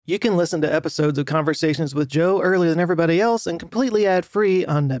You can listen to episodes of Conversations with Joe earlier than everybody else and completely ad-free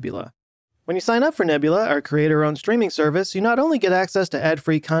on Nebula. When you sign up for Nebula, our creator-owned streaming service, you not only get access to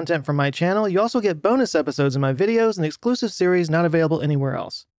ad-free content from my channel, you also get bonus episodes of my videos and exclusive series not available anywhere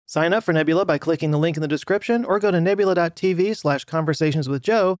else. Sign up for Nebula by clicking the link in the description or go to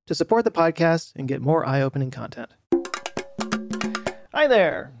nebula.tv/conversationswithjoe to support the podcast and get more eye-opening content. Hi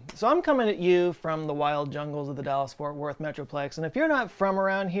there! So I'm coming at you from the wild jungles of the Dallas-Fort Worth Metroplex, and if you're not from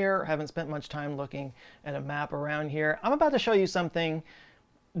around here or haven't spent much time looking at a map around here, I'm about to show you something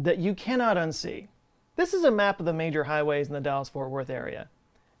that you cannot unsee. This is a map of the major highways in the Dallas-Fort Worth area.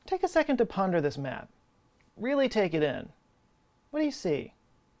 Take a second to ponder this map. Really take it in. What do you see?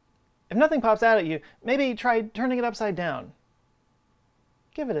 If nothing pops out at you, maybe try turning it upside down.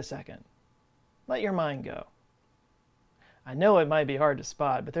 Give it a second. Let your mind go. I know it might be hard to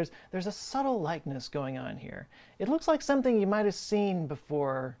spot, but there's a subtle likeness going on here. It looks like something you might have seen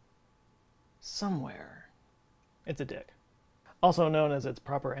before somewhere. It's a dick. Also known as its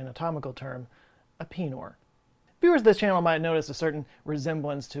proper anatomical term, a penor. Viewers of this channel might notice a certain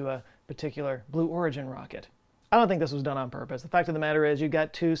resemblance to a particular Blue Origin rocket. I don't think this was done on purpose. The fact of the matter is you've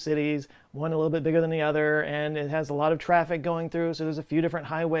got two cities, one a little bit bigger than the other, and it has a lot of traffic going through, so there's a few different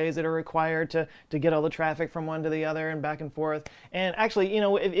highways that are required to get all the traffic from one to the other and back and forth. And actually, you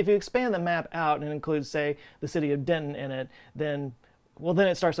know, if you expand the map out and include, say, the city of Denton in it, then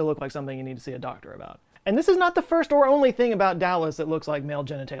it starts to look like something you need to see a doctor about. And this is not the first or only thing about Dallas that looks like male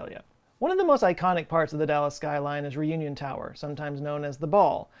genitalia. One of the most iconic parts of the Dallas skyline is Reunion Tower, sometimes known as the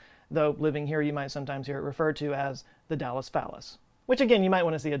Ball. Though living here you might sometimes hear it referred to as the Dallas phallus. Which again, you might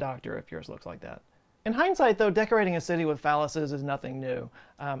want to see a doctor if yours looks like that. In hindsight though, decorating a city with phalluses is nothing new.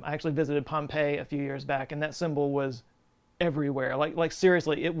 I actually visited Pompeii a few years back and that symbol was everywhere. Like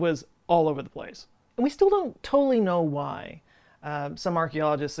seriously, it was all over the place. And we still don't totally know why. Some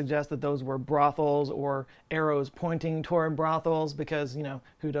archaeologists suggest that those were brothels or arrows pointing toward brothels because, you know,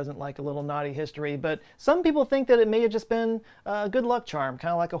 who doesn't like a little naughty history? But some people think that it may have just been a good luck charm,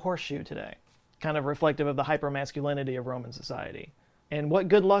 kind of like a horseshoe today. Kind of reflective of the hypermasculinity of Roman society. And what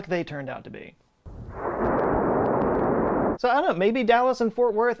good luck they turned out to be. So I don't know, maybe Dallas and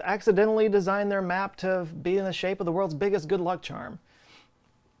Fort Worth accidentally designed their map to be in the shape of the world's biggest good luck charm.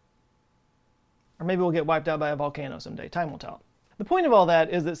 Or maybe we'll get wiped out by a volcano someday. Time will tell. The point of all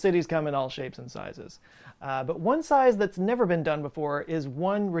that is that cities come in all shapes and sizes. But one size that's never been done before is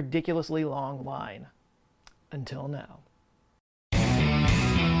one ridiculously long line. Until now.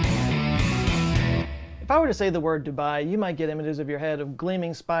 If I were to say the word Dubai, you might get images of your head of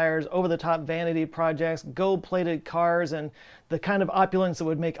gleaming spires, over-the-top vanity projects, gold-plated cars, and the kind of opulence that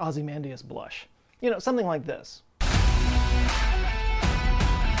would make Ozymandias blush. You know, something like this.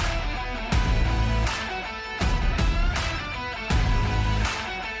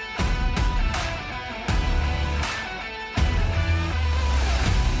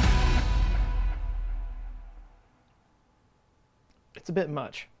 It's a bit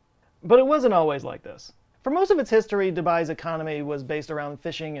much. But it wasn't always like this. For most of its history, Dubai's economy was based around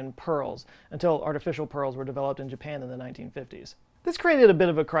fishing and pearls, until artificial pearls were developed in Japan in the 1950s. This created a bit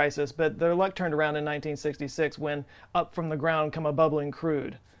of a crisis, but their luck turned around in 1966 when up from the ground come a bubbling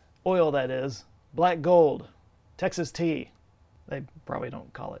crude. Oil, that is. Black gold. Texas tea. They probably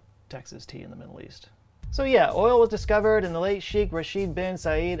don't call it Texas tea in the Middle East. So yeah, oil was discovered and the late Sheikh Rashid bin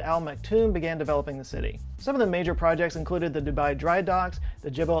Saeed Al Maktoum began developing the city. Some of the major projects included the Dubai Dry Docks, the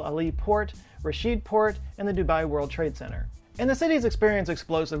Jebel Ali Port, Rashid Port, and the Dubai World Trade Center. And the city's experienced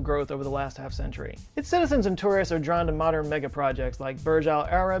explosive growth over the last half-century. Its citizens and tourists are drawn to modern mega-projects like Burj Al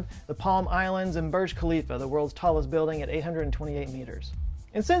Arab, the Palm Islands, and Burj Khalifa, the world's tallest building at 828 meters.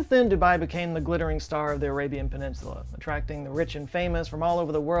 And since then, Dubai became the glittering star of the Arabian Peninsula, attracting the rich and famous from all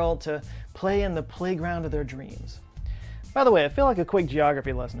over the world to play in the playground of their dreams. By the way, I feel like a quick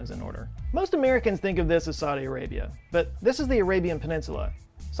geography lesson is in order. Most Americans think of this as Saudi Arabia, but this is the Arabian Peninsula.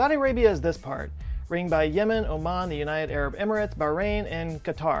 Saudi Arabia is this part, ringed by Yemen, Oman, the United Arab Emirates, Bahrain, and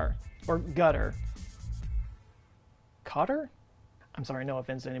Qatar, or Qatar. Qatar? I'm sorry, no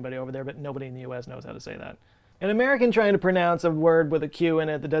offense to anybody over there, but nobody in the US knows how to say that. An American trying to pronounce a word with a Q in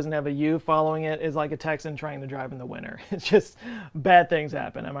it that doesn't have a U following it is like a Texan trying to drive in the winter. It's just bad things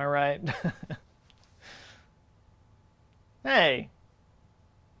happen, am I right? Hey.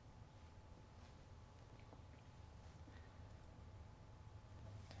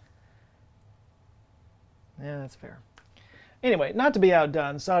 Yeah, that's fair. Anyway, not to be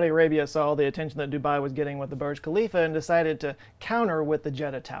outdone, Saudi Arabia saw the attention that Dubai was getting with the Burj Khalifa and decided to counter with the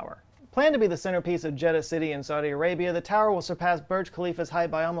Jeddah Tower. Planned to be the centerpiece of Jeddah City in Saudi Arabia, the tower will surpass Burj Khalifa's height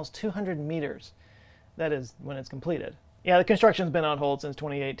by almost 200 meters. That is, when it's completed. Yeah, the construction's been on hold since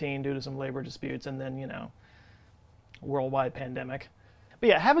 2018 due to some labor disputes and then, worldwide pandemic. But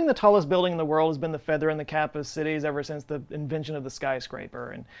yeah, having the tallest building in the world has been the feather in the cap of cities ever since the invention of the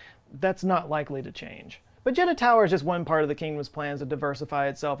skyscraper, and that's not likely to change. But Jeddah Tower is just one part of the kingdom's plans to diversify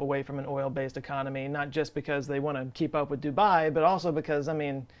itself away from an oil-based economy, not just because they want to keep up with Dubai, but also because,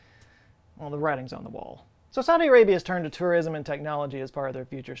 well, the writing's on the wall. So Saudi Arabia has turned to tourism and technology as part of their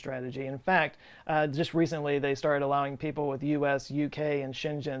future strategy. In fact, just recently they started allowing people with US, UK, and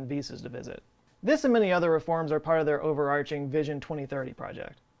Shenzhen visas to visit. This and many other reforms are part of their overarching Vision 2030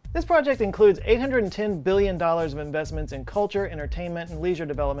 project. This project includes $810 billion of investments in culture, entertainment, and leisure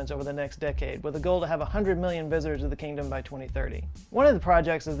developments over the next decade, with a goal to have 100 million visitors to the kingdom by 2030. One of the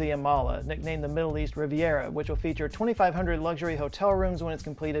projects is the Amala, nicknamed the Middle East Riviera, which will feature 2,500 luxury hotel rooms when it's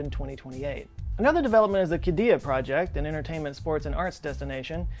completed in 2028. Another development is the Qiddiya project, an entertainment, sports, and arts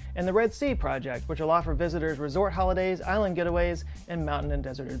destination, and the Red Sea project, which will offer visitors resort holidays, island getaways, and mountain and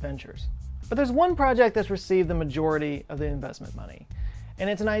desert adventures. But there's one project that's received the majority of the investment money. And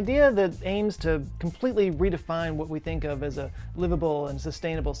it's an idea that aims to completely redefine what we think of as a livable and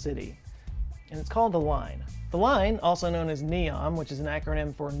sustainable city. And it's called the Line. The Line, also known as NEOM, which is an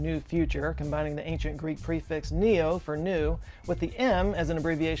acronym for New Future, combining the ancient Greek prefix neo for new with the M as an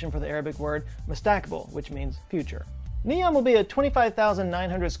abbreviation for the Arabic word mustaqbal, which means future. NEOM will be a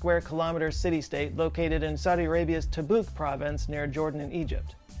 25,900 square kilometer city-state located in Saudi Arabia's Tabuk province near Jordan and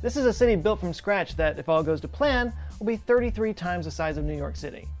Egypt. This is a city built from scratch that, if all goes to plan, will be 33 times the size of New York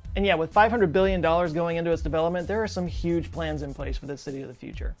City. And yeah, with $500 billion going into its development, there are some huge plans in place for this city of the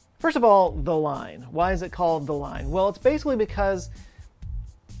future. First of all, the Line. Why is it called the Line? Well, it's basically because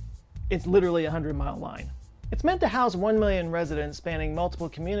it's literally a 100-mile line. It's meant to house 1 million residents spanning multiple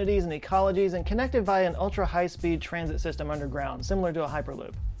communities and ecologies and connected via an ultra-high-speed transit system underground, similar to a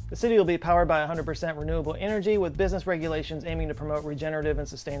Hyperloop. The city will be powered by 100% renewable energy, with business regulations aiming to promote regenerative and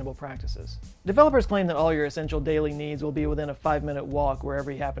sustainable practices. Developers claim that all your essential daily needs will be within a 5-minute walk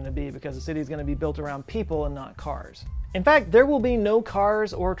wherever you happen to be, because the city is going to be built around people and not cars. In fact, there will be no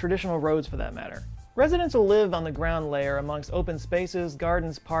cars or traditional roads for that matter. Residents will live on the ground layer amongst open spaces,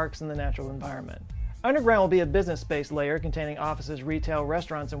 gardens, parks, and the natural environment. Underground will be a business space layer containing offices, retail,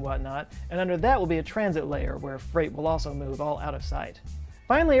 restaurants, and whatnot, and under that will be a transit layer where freight will also move, all out of sight.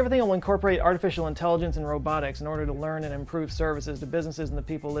 Finally, everything will incorporate artificial intelligence and robotics in order to learn and improve services to businesses and the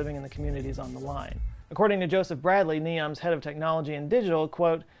people living in the communities on the line. According to Joseph Bradley, NEOM's head of technology and digital,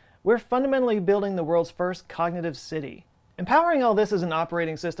 quote, "We're fundamentally building the world's first cognitive city." Empowering all this is an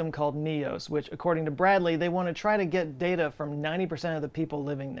operating system called NEOS, which, according to Bradley, they want to try to get data from 90% of the people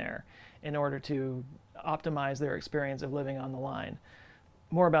living there in order to optimize their experience of living on the line.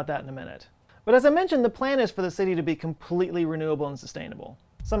 More about that in a minute. But as I mentioned, the plan is for the city to be completely renewable and sustainable.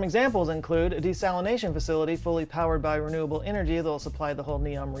 Some examples include a desalination facility fully powered by renewable energy that will supply the whole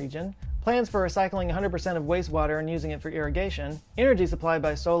NEOM region, plans for recycling 100% of wastewater and using it for irrigation, energy supplied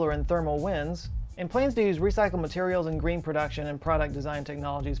by solar and thermal winds, and plans to use recycled materials in green production and product design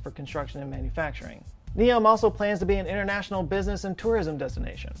technologies for construction and manufacturing. NEOM also plans to be an international business and tourism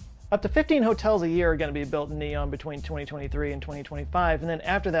destination. Up to 15 hotels a year are going to be built in NEOM between 2023 and 2025, and then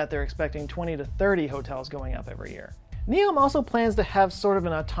after that they're expecting 20 to 30 hotels going up every year. NEOM also plans to have sort of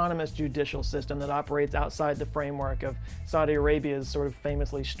an autonomous judicial system that operates outside the framework of Saudi Arabia's sort of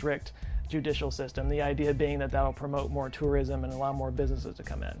famously strict judicial system, the idea being that that'll promote more tourism and allow more businesses to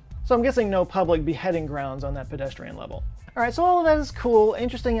come in. So I'm guessing no public beheading grounds on that pedestrian level. Alright, so all of that is cool,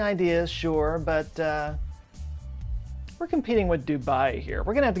 interesting ideas, sure, but we're competing with Dubai here.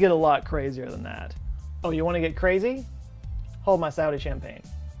 We're gonna have to get a lot crazier than that. Oh, you want to get crazy? Hold my Saudi champagne.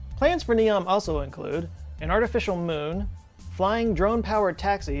 Plans for NEOM also include an artificial moon, flying drone-powered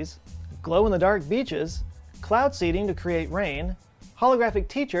taxis, glow-in-the-dark beaches, cloud seeding to create rain, holographic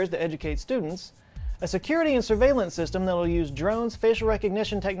teachers to educate students, a security and surveillance system that will use drones, facial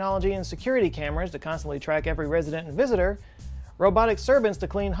recognition technology, and security cameras to constantly track every resident and visitor, robotic servants to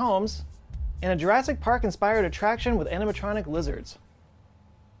clean homes, and a Jurassic Park-inspired attraction with animatronic lizards.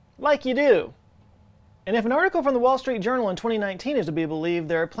 Like you do! And if an article from the Wall Street Journal in 2019 is to be believed,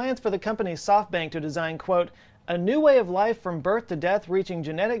 there are plans for the company SoftBank to design, quote, "a new way of life from birth to death reaching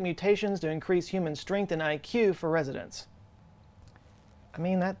genetic mutations to increase human strength and IQ for residents." I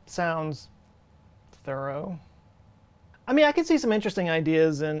mean, that sounds thorough. I mean, I could see some interesting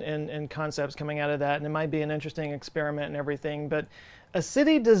ideas and concepts coming out of that, and it might be an interesting experiment and everything, but a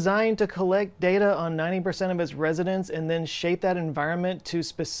city designed to collect data on 90% of its residents and then shape that environment to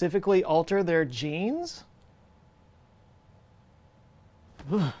specifically alter their genes?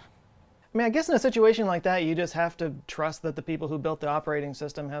 I mean, I guess in a situation like that, you just have to trust that the people who built the operating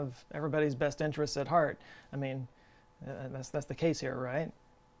system have everybody's best interests at heart. I mean, That's the case here, right?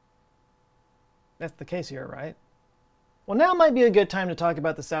 That's the case here, right? Well, now might be a good time to talk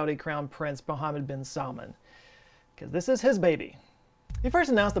about the Saudi Crown Prince Mohammed bin Salman, because this is his baby. He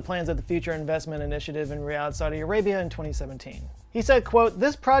first announced the plans of the Future Investment Initiative in Riyadh, Saudi Arabia in 2017. He said, quote,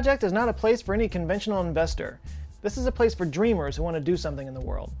 "This project is not a place for any conventional investor. This is a place for dreamers who want to do something in the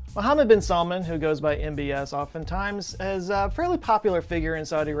world." Mohammed bin Salman, who goes by MBS oftentimes, is a fairly popular figure in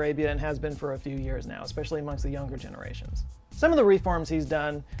Saudi Arabia and has been for a few years now, especially amongst the younger generations. Some of the reforms he's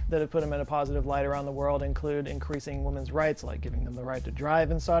done that have put him in a positive light around the world include increasing women's rights, like giving them the right to drive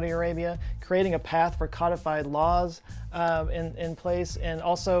in Saudi Arabia, creating a path for codified laws in place, and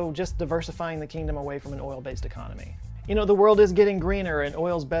also just diversifying the kingdom away from an oil-based economy. You know, the world is getting greener and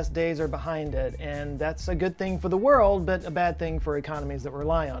oil's best days are behind it, and that's a good thing for the world, but a bad thing for economies that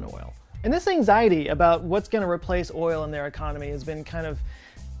rely on oil. And this anxiety about what's going to replace oil in their economy has been kind of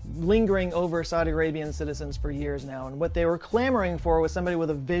lingering over Saudi Arabian citizens for years now, and what they were clamoring for was somebody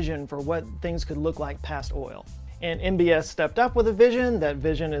with a vision for what things could look like past oil. And MBS stepped up with a vision. That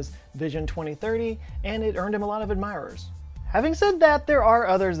vision is Vision 2030, and it earned him a lot of admirers. Having said that, there are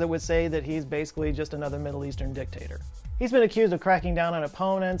others that would say that he's basically just another Middle Eastern dictator. He's been accused of cracking down on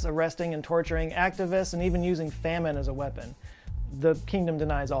opponents, arresting and torturing activists, and even using famine as a weapon. The kingdom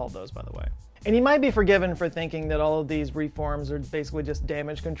denies all of those, by the way. And he might be forgiven for thinking that all of these reforms are basically just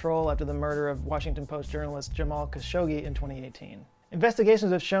damage control after the murder of Washington Post journalist Jamal Khashoggi in 2018.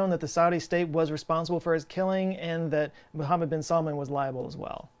 Investigations have shown that the Saudi state was responsible for his killing and that Mohammed bin Salman was liable as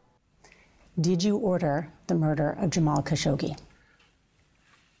well. Did you order the murder of Jamal Khashoggi?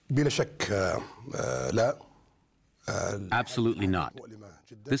 Absolutely not.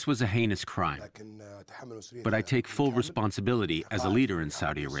 This was a heinous crime. But I take full responsibility as a leader in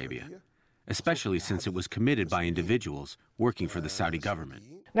Saudi Arabia, especially since it was committed by individuals working for the Saudi government.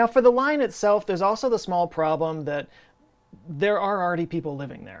 Now, for the line itself, there's also the small problem that there are already people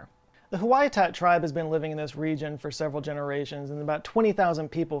living there. The Huaytat tribe has been living in this region for several generations, and about 20,000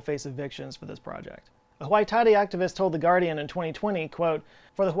 people face evictions for this project. A Huaytati activist told The Guardian in 2020, quote,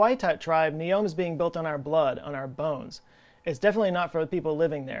 "For the Huaytat tribe, NEOM is being built on our blood, on our bones. It's definitely not for the people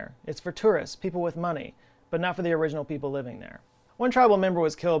living there. It's for tourists, people with money, but not for the original people living there." One tribal member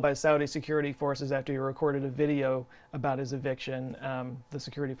was killed by Saudi security forces after he recorded a video about his eviction. The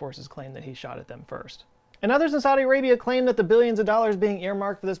security forces claimed that he shot at them first. And others in Saudi Arabia claim that the billions of dollars being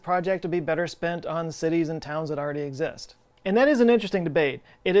earmarked for this project would be better spent on cities and towns that already exist. And that is an interesting debate.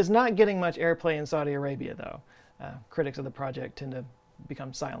 It is not getting much airplay in Saudi Arabia, though. Critics of the project tend to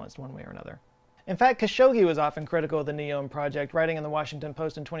become silenced one way or another. In fact, Khashoggi was often critical of the NEOM project, writing in the Washington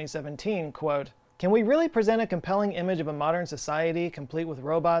Post in 2017, quote, "Can we really present a compelling image of a modern society complete with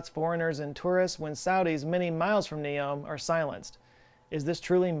robots, foreigners, and tourists when Saudis many miles from NEOM are silenced? Is this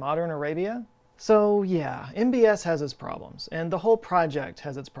truly modern Arabia?" So yeah, MBS has its problems, and the whole project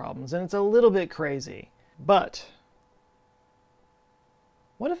has its problems, and it's a little bit crazy. But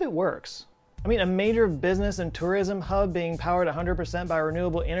what if it works? I mean, a major business and tourism hub being powered 100% by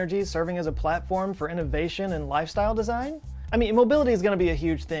renewable energy serving as a platform for innovation and lifestyle design? I mean, mobility is going to be a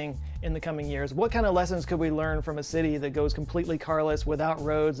huge thing in the coming years. What kind of lessons could we learn from a city that goes completely carless, without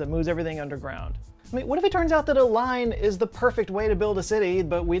roads, that moves everything underground? I mean, what if it turns out that a line is the perfect way to build a city,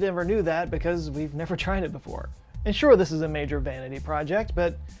 but we never knew that because we've never tried it before? And sure, this is a major vanity project,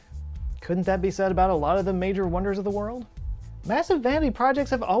 but couldn't that be said about a lot of the major wonders of the world? Massive vanity projects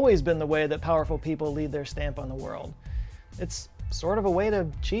have always been the way that powerful people leave their stamp on the world. It's sort of a way to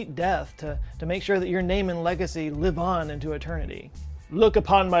cheat death, to make sure that your name and legacy live on into eternity. "Look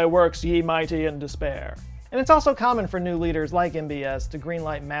upon my works, ye mighty in despair." And it's also common for new leaders like MBS to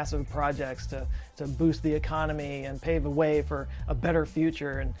greenlight massive projects to boost the economy and pave the way for a better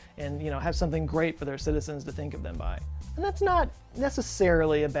future and have something great for their citizens to think of them by. And that's not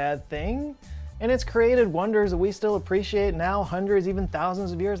necessarily a bad thing. And it's created wonders that we still appreciate now, hundreds, even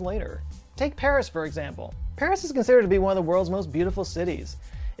thousands of years later. Take Paris, for example. Paris is considered to be one of the world's most beautiful cities.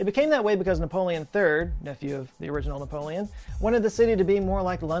 It became that way because Napoleon III, nephew of the original Napoleon, wanted the city to be more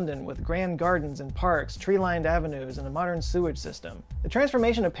like London, with grand gardens and parks, tree-lined avenues, and a modern sewage system. The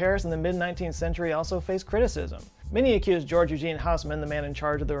transformation of Paris in the mid-19th century also faced criticism. Many accused George Eugene Haussmann, the man in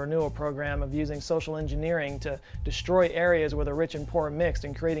charge of the renewal program, of using social engineering to destroy areas where the rich and poor mixed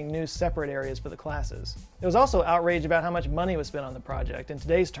and creating new separate areas for the classes. There was also outrage about how much money was spent on the project. In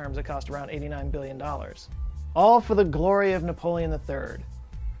today's terms, it cost around $89 billion. All for the glory of Napoleon III,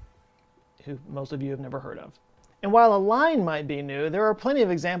 who most of you have never heard of. And while a line might be new, there are plenty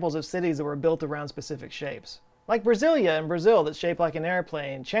of examples of cities that were built around specific shapes. Like Brasilia in Brazil that's shaped like an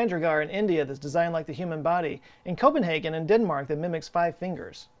airplane, Chandigarh in India that's designed like the human body, and Copenhagen in Denmark that mimics 5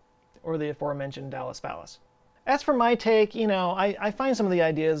 fingers, or the aforementioned Dallas Phallus. As for my take, you know, I find some of the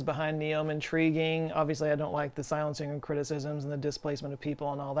ideas behind NEOM intriguing. Obviously, I don't like the silencing of criticisms and the displacement of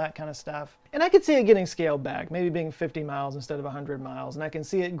people and all that kind of stuff. And I could see it getting scaled back, maybe being 50 miles instead of 100 miles. And I can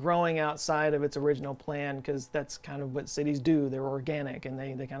see it growing outside of its original plan, because that's kind of what cities do. They're organic and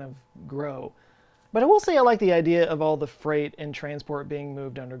they kind of grow. But I will say I like the idea of all the freight and transport being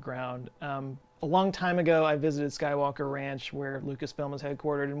moved underground. A long time ago, I visited Skywalker Ranch, where Lucasfilm is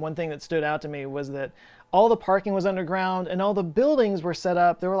headquartered, and one thing that stood out to me was that all the parking was underground and all the buildings were set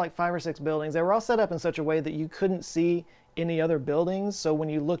up. There were like 5 or 6 buildings. They were all set up in such a way that you couldn't see any other buildings. So when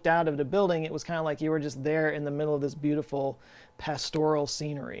you looked out of the building, it was kind of like you were just there in the middle of this beautiful pastoral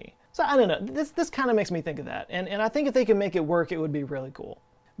scenery. So I don't know, this kind of makes me think of that. And I think if they could make it work, it would be really cool.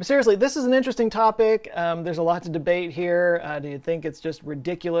 But seriously, this is an interesting topic. There's a lot to debate here. Do you think it's just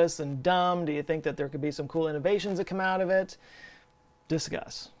ridiculous and dumb? Do you think that there could be some cool innovations that come out of it?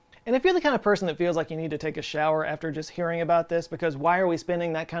 Discuss. And if you're the kind of person that feels like you need to take a shower after just hearing about this, because why are we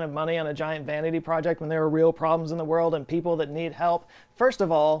spending that kind of money on a giant vanity project when there are real problems in the world and people that need help? First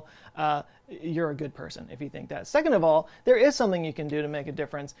of all, you're a good person if you think that. Second of all, there is something you can do to make a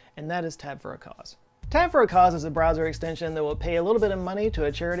difference, and that is Tab for a Cause. Tab for a Cause is a browser extension that will pay a little bit of money to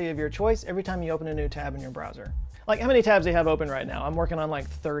a charity of your choice every time you open a new tab in your browser. Like, how many tabs do you have open right now? I'm working on like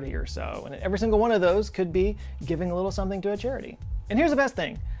 30 or so, and every single one of those could be giving a little something to a charity. And here's the best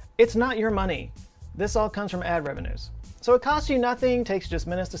thing. It's not your money. This all comes from ad revenues. So it costs you nothing, takes just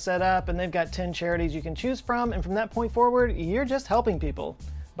minutes to set up, and they've got 10 charities you can choose from, and from that point forward, you're just helping people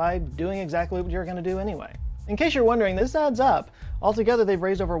by doing exactly what you're going to do anyway. In case you're wondering, this adds up. Altogether, they've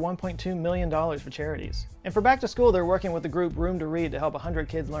raised over $1.2 million for charities. And for back to school, they're working with the group Room to Read to help 100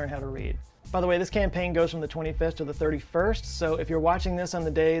 kids learn how to read. By the way, this campaign goes from the 25th to the 31st, so if you're watching this on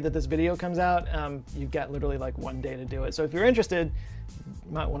the day that this video comes out, you've got literally like one day to do it. So if you're interested,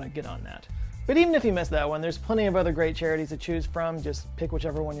 you might want to get on that. But even if you missed that one, there's plenty of other great charities to choose from. Just pick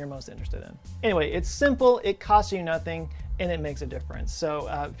whichever one you're most interested in. Anyway, it's simple, it costs you nothing, and it makes a difference. So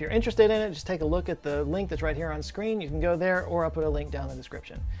if you're interested in it, just take a look at the link that's right here on screen. You can go there, or I'll put a link down in the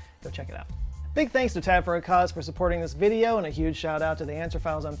description. Go check it out. Big thanks to Tab for a Cause for supporting this video, and a huge shout out to the Answer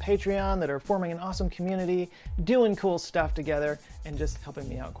Files on Patreon that are forming an awesome community, doing cool stuff together, and just helping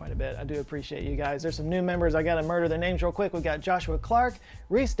me out quite a bit. I do appreciate you guys. There's some new members. I gotta murder their names real quick. We've got Joshua Clark,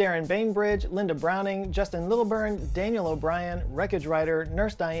 Reese Darren Bainbridge, Linda Browning, Justin Littleburn, Daniel O'Brien, Wreckage Rider,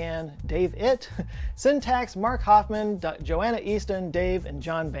 Nurse Diane, Dave It, Syntax, Mark Hoffman, Joanna Easton, Dave, and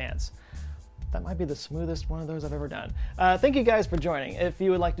John Vance. That might be the smoothest one of those I've ever done. Thank you guys for joining. If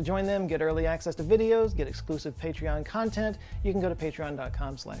you would like to join them, get early access to videos, get exclusive Patreon content, you can go to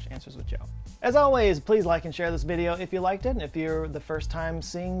patreon.com/answerswithjoe. As always, please like and share this video if you liked it. And if you're the first time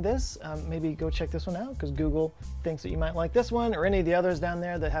seeing this, maybe go check this one out, because Google thinks that you might like this one or any of the others down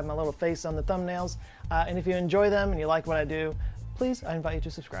there that have my little face on the thumbnails. And if you enjoy them and you like what I do, please, I invite you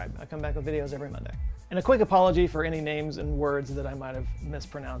to subscribe. I come back with videos every Monday. And a quick apology for any names and words that I might have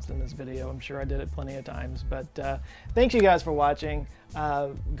mispronounced in this video. I'm sure I did it plenty of times, but thanks you guys for watching.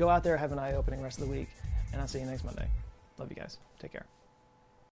 Go out there, have an eye-opening rest of the week, and I'll see you next Monday. Love you guys. Take care.